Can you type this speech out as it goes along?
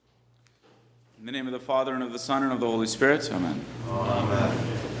In the name of the Father, and of the Son, and of the Holy Spirit. Amen. Amen.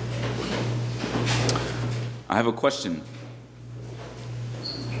 I have a question.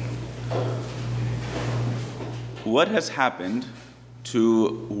 What has happened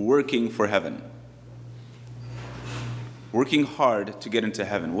to working for heaven? Working hard to get into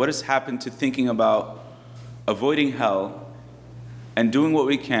heaven. What has happened to thinking about avoiding hell and doing what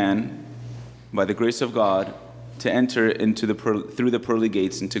we can, by the grace of God, to enter into through the pearly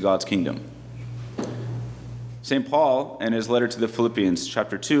gates into God's kingdom? St. Paul, in his letter to the Philippians,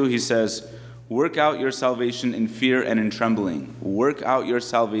 chapter 2, he says, "Work out your salvation in fear and in trembling." Work out your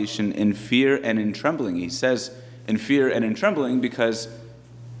salvation in fear and in trembling. He says in fear and in trembling because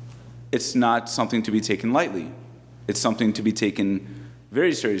it's not something to be taken lightly. It's something to be taken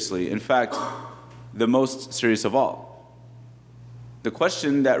very seriously. In fact, the most serious of all. The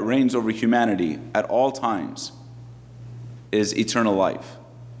question that reigns over humanity at all times is eternal life.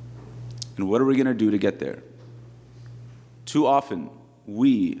 And what are we going to do to get there? Too often,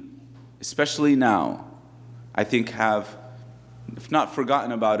 we, especially now, I think have, if not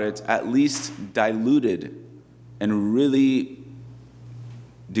forgotten about it, at least diluted and really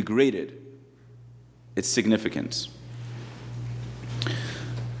degraded its significance.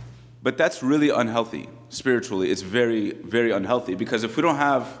 But that's really unhealthy. Spiritually, it's very, very unhealthy, because if we don't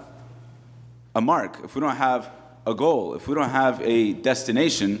have a mark, if we don't have a goal, if we don't have a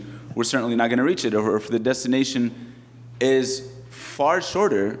destination, we're certainly not going to reach it. Or if the destination is far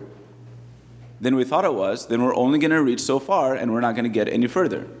shorter than we thought it was, then we're only going to reach so far and we're not going to get any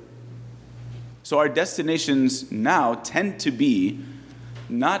further. So our destinations now tend to be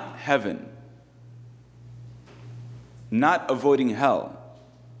not heaven, not avoiding hell,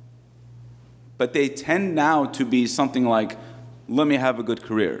 but they tend now to be something like, let me have a good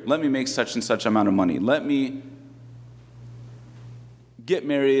career, let me make such and such amount of money, let me get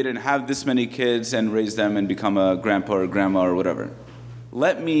married and have this many kids and raise them and become a grandpa or grandma or whatever.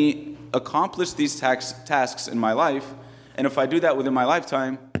 Let me accomplish these tasks in my life, and if I do that within my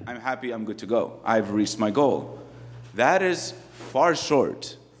lifetime, I'm happy, I'm good to go. I've reached my goal. That is far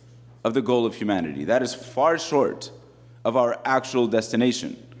short of the goal of humanity. That is far short of our actual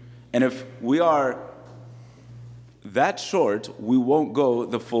destination. And if we are that short, we won't go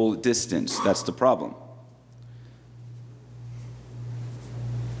the full distance. That's the problem.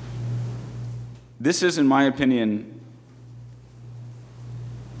 This is, in my opinion,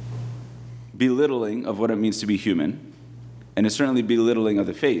 belittling of what it means to be human, and it's certainly belittling of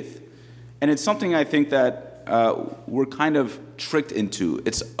the faith. And it's something I think that we're kind of tricked into.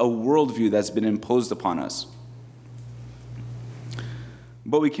 It's a worldview that's been imposed upon us.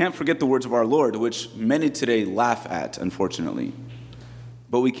 But we can't forget the words of our Lord, which many today laugh at, unfortunately.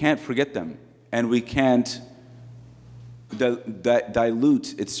 But we can't forget them, and we can't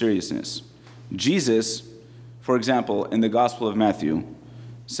dilute its seriousness. Jesus, for example, in the Gospel of Matthew,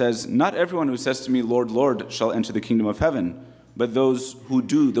 says, "Not everyone who says to me, 'Lord, Lord,' shall enter the kingdom of heaven, but those who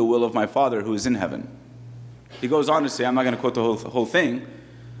do the will of my Father who is in heaven." He goes on to say, I'm not going to quote the whole thing.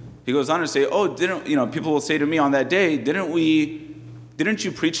 He goes on to say, people will say to me on that day, didn't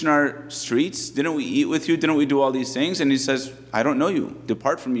you preach in our streets? Didn't we eat with you? Didn't we do all these things? And he says, "I don't know you.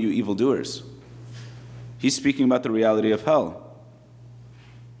 Depart from me, you evildoers." He's speaking about the reality of hell.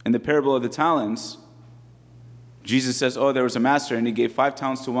 In the parable of the talents, Jesus says, there was a master, and he gave 5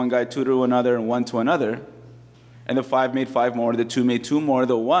 talents to one guy, 2 to another, and 1 to another. And the 5 made 5 more, the 2 made 2 more.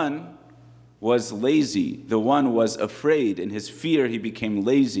 The one was lazy. The one was afraid. In his fear, he became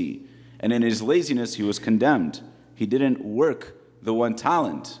lazy. And in his laziness, he was condemned. He didn't work the 1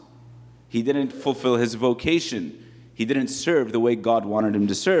 talent. He didn't fulfill his vocation. He didn't serve the way God wanted him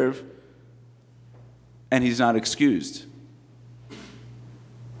to serve. And he's not excused.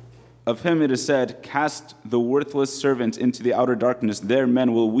 Of him it is said, "Cast the worthless servant into the outer darkness. There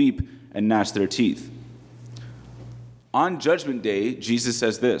men will weep and gnash their teeth." On Judgment Day, Jesus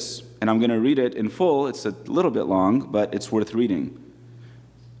says this, and I'm going to read it in full. It's a little bit long, but it's worth reading.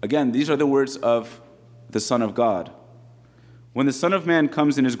 Again, these are the words of the Son of God. "When the Son of Man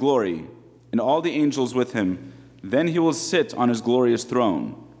comes in his glory, and all the angels with him, then he will sit on his glorious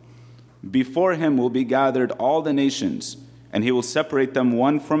throne. Before him will be gathered all the nations, and he will separate them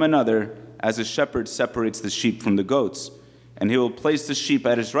one from another, as a shepherd separates the sheep from the goats. And he will place the sheep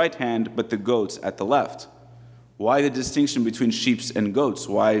at his right hand, but the goats at the left." Why the distinction between sheep and goats?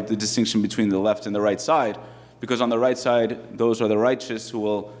 Why the distinction between the left and the right side? Because on the right side, those are the righteous who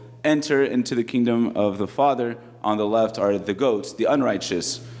will enter into the kingdom of the Father. On the left are the goats, the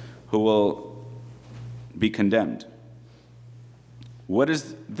unrighteous, who will be condemned. What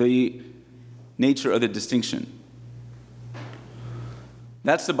is the nature of the distinction?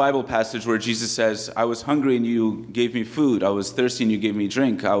 That's the Bible passage where Jesus says, I was hungry and you gave me food. I was thirsty and you gave me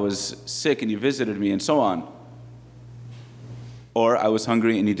drink. I was sick and you visited me, and so on. Or I was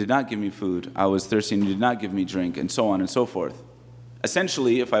hungry and you did not give me food. I was thirsty and you did not give me drink, and so on and so forth.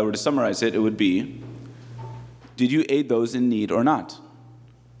 Essentially, if I were to summarize it, it would be, did you aid those in need or not?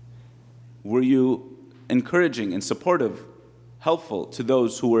 Were you encouraging and supportive, helpful to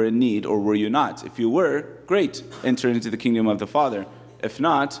those who were in need, or were you not? If you were, great, enter into the kingdom of the Father. If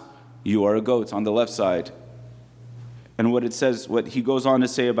not, you are a goat on the left side. And what he goes on to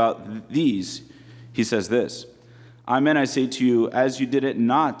say about these, he says this, Amen, I say to you, as you did it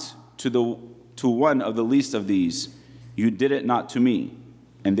not to one of the least of these, you did it not to me.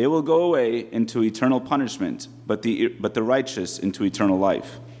 And they will go away into eternal punishment, but the righteous into eternal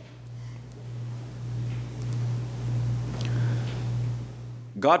life.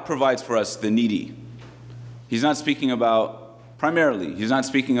 God provides for us the needy. He's not speaking about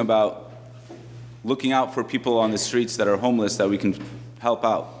looking out for people on the streets that are homeless that we can help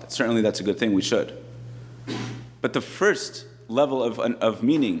out. Certainly that's a good thing, we should. But the first level of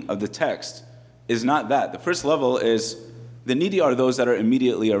meaning of the text is not that. The first level is the needy are those that are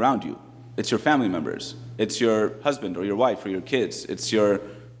immediately around you. It's your family members. It's your husband or your wife or your kids. It's your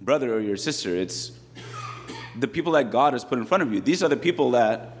brother or your sister. It's the people that God has put in front of you. These are the people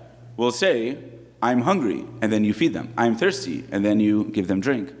that will say, I'm hungry, and then you feed them. I'm thirsty, and then you give them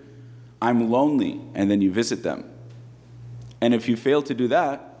drink. I'm lonely, and then you visit them. And if you fail to do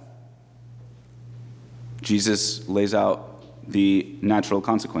that, Jesus lays out the natural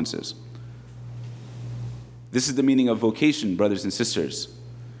consequences. This is the meaning of vocation, brothers and sisters.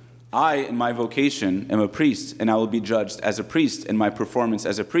 I, in my vocation, am a priest, and I will be judged as a priest in my performance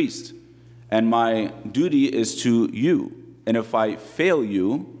as a priest. And my duty is to you. And if I fail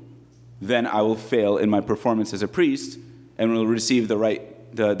you, then I will fail in my performance as a priest and will receive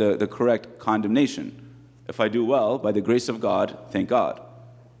the correct condemnation. If I do well, by the grace of God, thank God.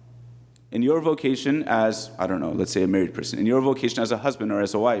 In your vocation as, let's say a married person, in your vocation as a husband or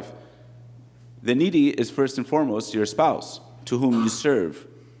as a wife, the needy is first and foremost your spouse, to whom you serve.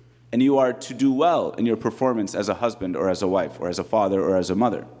 And you are to do well in your performance as a husband or as a wife or as a father or as a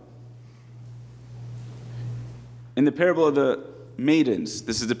mother. In the parable of the maidens,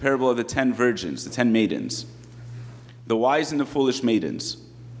 this is the parable of the 10 virgins, the 10 maidens, the wise and the foolish maidens.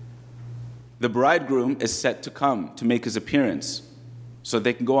 The bridegroom is set to come to make his appearance so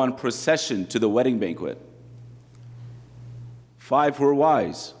they can go on procession to the wedding banquet. 5 were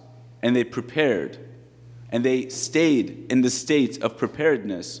wise, and they prepared, and they stayed in the state of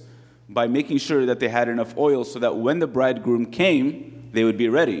preparedness by making sure that they had enough oil so that when the bridegroom came, they would be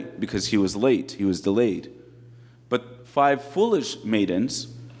ready, because he was late, he was delayed. But 5 foolish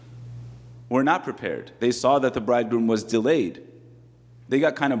maidens were not prepared. They saw that the bridegroom was delayed. They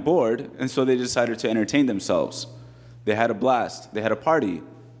got kind of bored, and so they decided to entertain themselves. They had a blast. They had a party.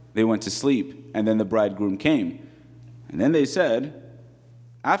 They went to sleep, and then the bridegroom came. And then they said,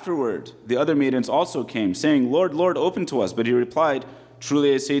 afterward, the other maidens also came, saying, Lord, Lord, open to us. But he replied,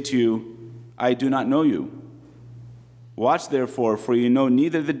 truly I say to you, I do not know you. Watch therefore, for you know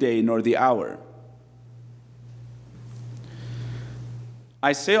neither the day nor the hour.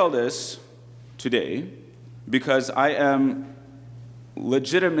 I say all this today because I am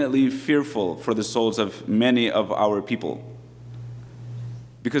legitimately fearful for the souls of many of our people.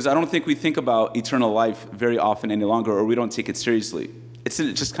 Because I don't think we think about eternal life very often any longer, or we don't take it seriously. It's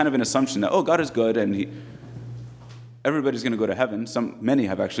just kind of an assumption that, God is good and everybody's going to go to heaven. Many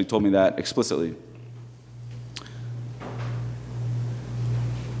have actually told me that explicitly.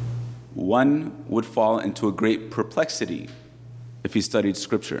 One would fall into a great perplexity if he studied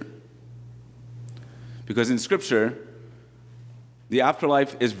Scripture. Because in Scripture, the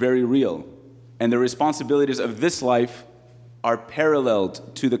afterlife is very real, and the responsibilities of this life are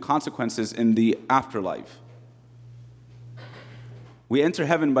paralleled to the consequences in the afterlife. We enter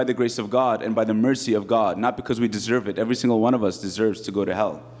heaven by the grace of God and by the mercy of God, not because we deserve it. Every single one of us deserves to go to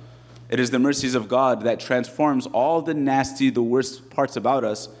hell. It is the mercies of God that transforms all the nasty, the worst parts about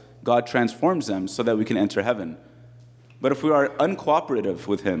us. God transforms them so that we can enter heaven. But if we are uncooperative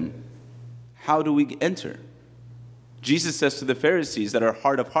with him, how do we enter? Jesus says to the Pharisees that are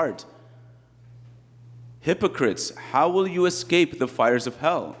hard of heart, hypocrites, how will you escape the fires of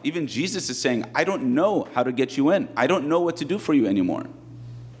hell? Even Jesus is saying, I don't know how to get you in. I don't know what to do for you anymore.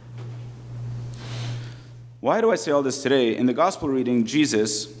 Why do I say all this today? In the gospel reading,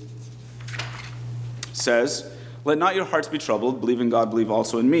 Jesus says, let not your hearts be troubled. Believe in God, believe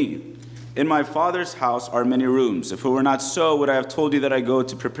also in me. In my Father's house are many rooms. If it were not so, would I have told you that I go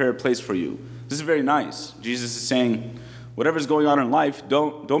to prepare a place for you? This is very nice. Jesus is saying, Whatever's going on in life,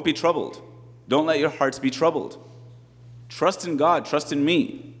 don't be troubled. Don't let your hearts be troubled. Trust in God. Trust in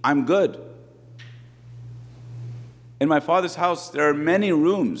me. I'm good. In my Father's house, there are many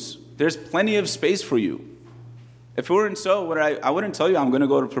rooms. There's plenty of space for you. If it weren't so, I wouldn't tell you I'm going to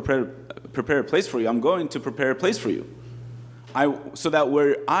go to prepare a place for you. I'm going to prepare a place for you. So that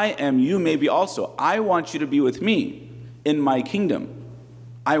where I am, you may be also. I want you to be with me in my kingdom.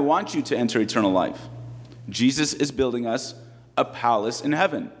 I want you to enter eternal life. Jesus is building us a palace in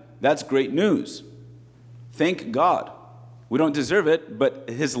heaven. That's great news. Thank God. We don't deserve it, but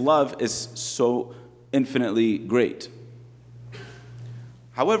his love is so infinitely great.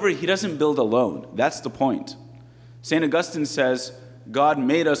 However, he doesn't build alone. That's the point. St. Augustine says, God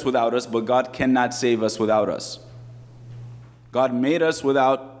made us without us, but God cannot save us without us. God made us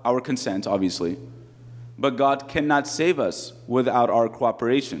without our consent, obviously, but God cannot save us without our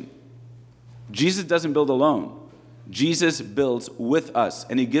cooperation. Jesus doesn't build alone. Jesus builds with us,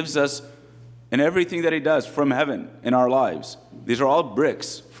 and he gives us in everything that he does from heaven in our lives. These are all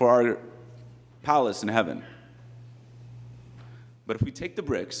bricks for our palace in heaven. But if we take the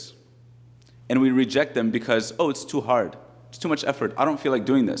bricks and we reject them because, it's too hard, it's too much effort, I don't feel like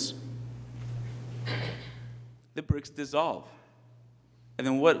doing this, the bricks dissolve. And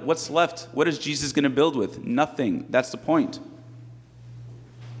then what's left? What is Jesus going to build with? Nothing. That's the point.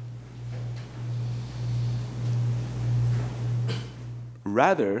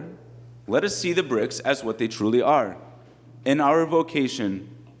 Rather, let us see the bricks as what they truly are. In our vocation,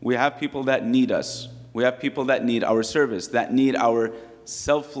 we have people that need us. We have people that need our service, that need our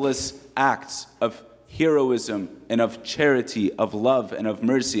selfless acts of heroism and of charity, of love and of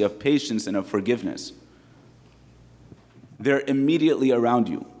mercy, of patience and of forgiveness. They're immediately around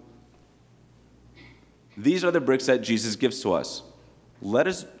you. These are the bricks that Jesus gives to us. Let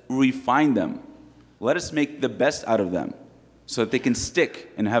us refine them. Let us make the best out of them so that they can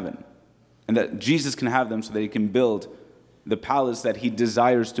stick in heaven and that Jesus can have them so that he can build the palace that he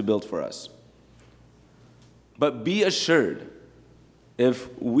desires to build for us. But be assured, if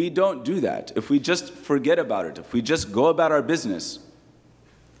we don't do that, if we just forget about it, if we just go about our business,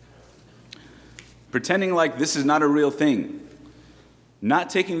 pretending like this is not a real thing, not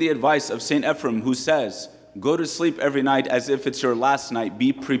taking the advice of St. Ephrem, who says, go to sleep every night as if it's your last night.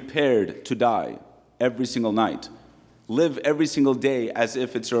 Be prepared to die every single night. Live every single day as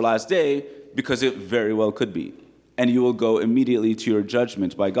if it's your last day, because it very well could be. And you will go immediately to your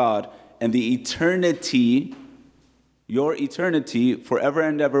judgment by God, and the eternity, your eternity forever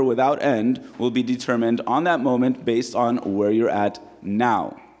and ever without end, will be determined on that moment based on where you're at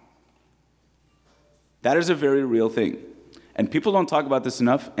now. That is a very real thing. And people don't talk about this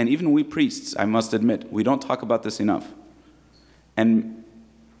enough, and even we priests, I must admit, we don't talk about this enough. And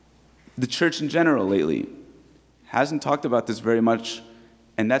the church in general lately hasn't talked about this very much,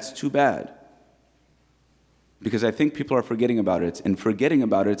 and that's too bad. Because I think people are forgetting about it, and forgetting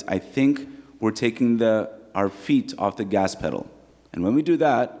about it, I think we're taking our feet off the gas pedal. And when we do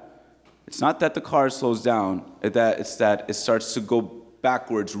that, it's not that the car slows down, it's that it starts to go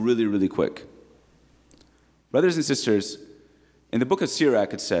backwards really, really quick. Brothers and sisters, in the book of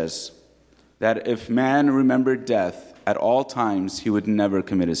Sirach, it says that if man remembered death at all times, he would never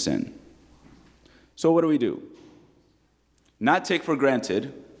commit a sin. So what do? Not take for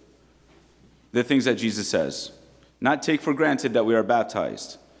granted the things that Jesus says. Not take for granted that we are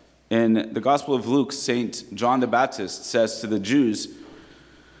baptized. In the Gospel of Luke, St. John the Baptist says to the Jews,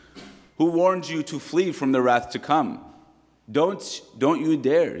 who warned you to flee from the wrath to come? Don't you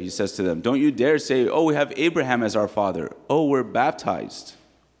dare, he says to them, don't you dare say, we have Abraham as our father. We're baptized.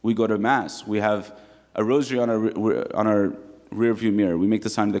 We go to Mass. We have a rosary on our rear view mirror. We make the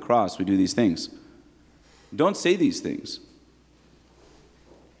sign of the cross. We do these things. Don't say these things.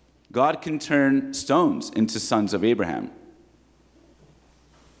 God can turn stones into sons of Abraham.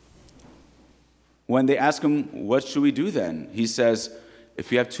 When they ask him, what should we do then? He says,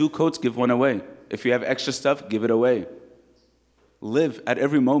 if you have 2 coats, give one away. If you have extra stuff, give it away. Live at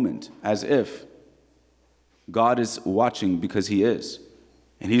every moment as if God is watching, because he is.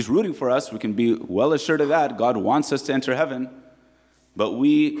 And he's rooting for us. We can be well assured of that. God wants us to enter heaven. But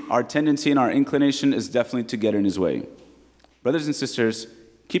our tendency and our inclination is definitely to get in his way. Brothers and sisters,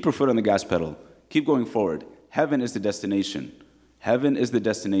 keep your foot on the gas pedal. Keep going forward. Heaven is the destination. Heaven is the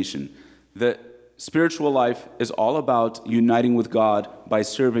destination. The spiritual life is all about uniting with God by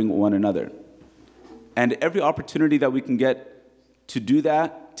serving one another. And every opportunity that we can get to do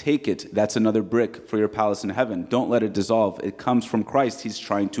that, take it. That's another brick for your palace in heaven. Don't let it dissolve. It comes from Christ. He's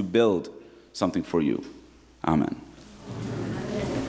trying to build something for you. Amen.